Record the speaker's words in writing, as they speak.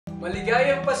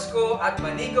Maligayang Pasko at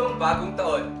manigong bagong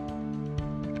taon.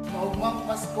 Maugmang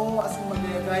Pasko as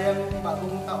maligayang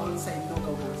bagong taon sa inyong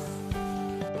kawos.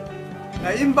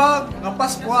 Naimbag nga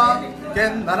Paskwa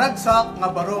ken naragsak nga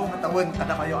baro nga taon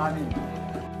kada kayo anin.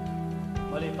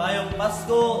 Malipayong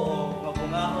Pasko o nga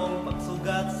bungahong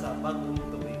pagsugat sa bagong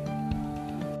tuig.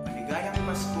 Maligayang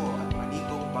Pasko at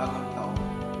manigong bagong taon.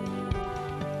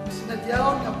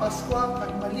 Sinadyaon nga Paskwa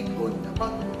kag maligod nga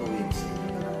bagong tuig sa inyong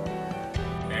tanan.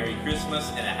 Merry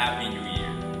Christmas and a Happy New Year.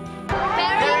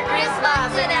 Merry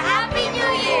Christmas and a Happy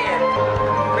New Year!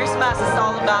 Christmas is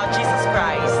all about Jesus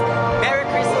Christ. Merry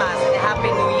Christmas and a Happy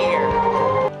New Year.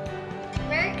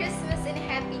 Merry Christmas and a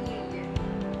Happy New Year!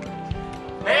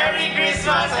 Merry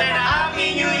Christmas and a Happy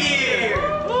New Year!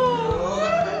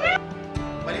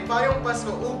 Malipayong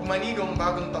Pasko ug manigong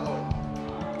bagong taon.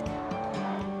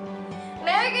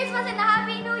 Merry Christmas and a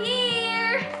Happy New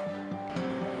Year!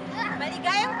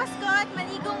 Maligayang Pasko at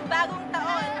manigong bagong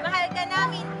taon. Mahal ka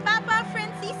namin, Papa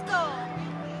Francisco!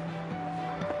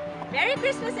 Merry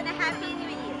Christmas and a Happy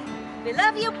New Year! We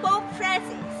love you, Pope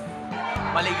Francis!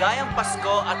 Maligayang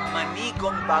Pasko at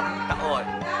manigong bagong taon.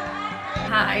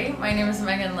 Hi, my name is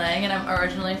Megan Lang and I'm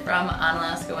originally from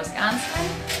Onalaska, Wisconsin.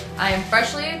 I am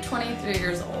freshly 23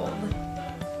 years old.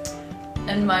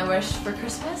 And my wish for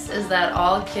Christmas is that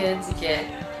all kids get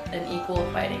an equal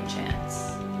fighting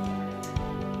chance.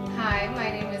 Hi, my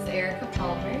name is Erica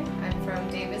Palmer. I'm from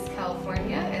Davis,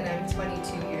 California, and I'm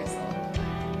 22 years old.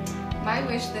 My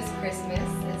wish this Christmas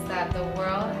is that the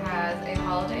world has a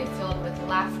holiday filled with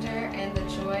laughter and the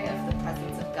joy of the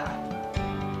presence of God.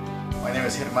 My name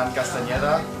is Germán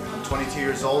Castañeda. I'm 22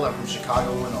 years old. I'm from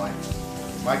Chicago, Illinois.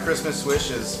 My Christmas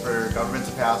wish is for government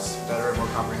to pass better and more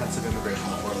comprehensive immigration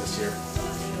reform this year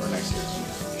or next year.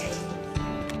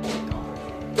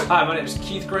 Hi, my name is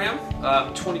Keith Graham.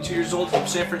 I'm 22 years old from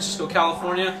San Francisco,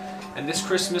 California, and this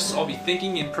Christmas I'll be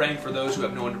thinking and praying for those who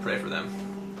have no one to pray for them.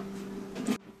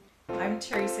 I'm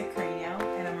Teresa Carino,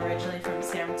 and I'm originally from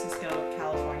San Francisco,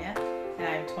 California, and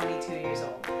I'm 22 years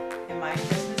old. And my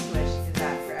Christmas wish is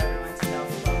that for everyone to know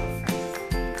the love of Christ.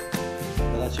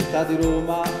 Dalla città di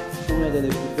Roma, una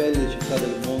delle più belle città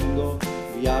del mondo,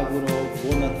 vi auguro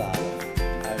buon Natale.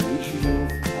 I wish you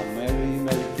a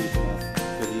Merry Christmas.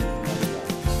 Feliz Navidad.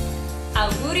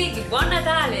 Auguri di buon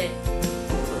Natale!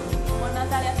 Buon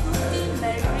Natale a tutti,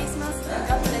 Merry Christmas, and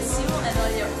God bless you and all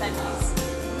your families.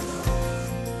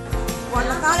 Buon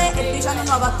Natale e felice anno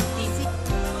nuovo a tutti!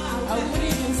 Auguri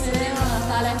di un sereno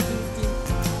Natale a tutti!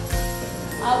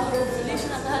 Auguro un felice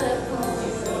Natale a tutti!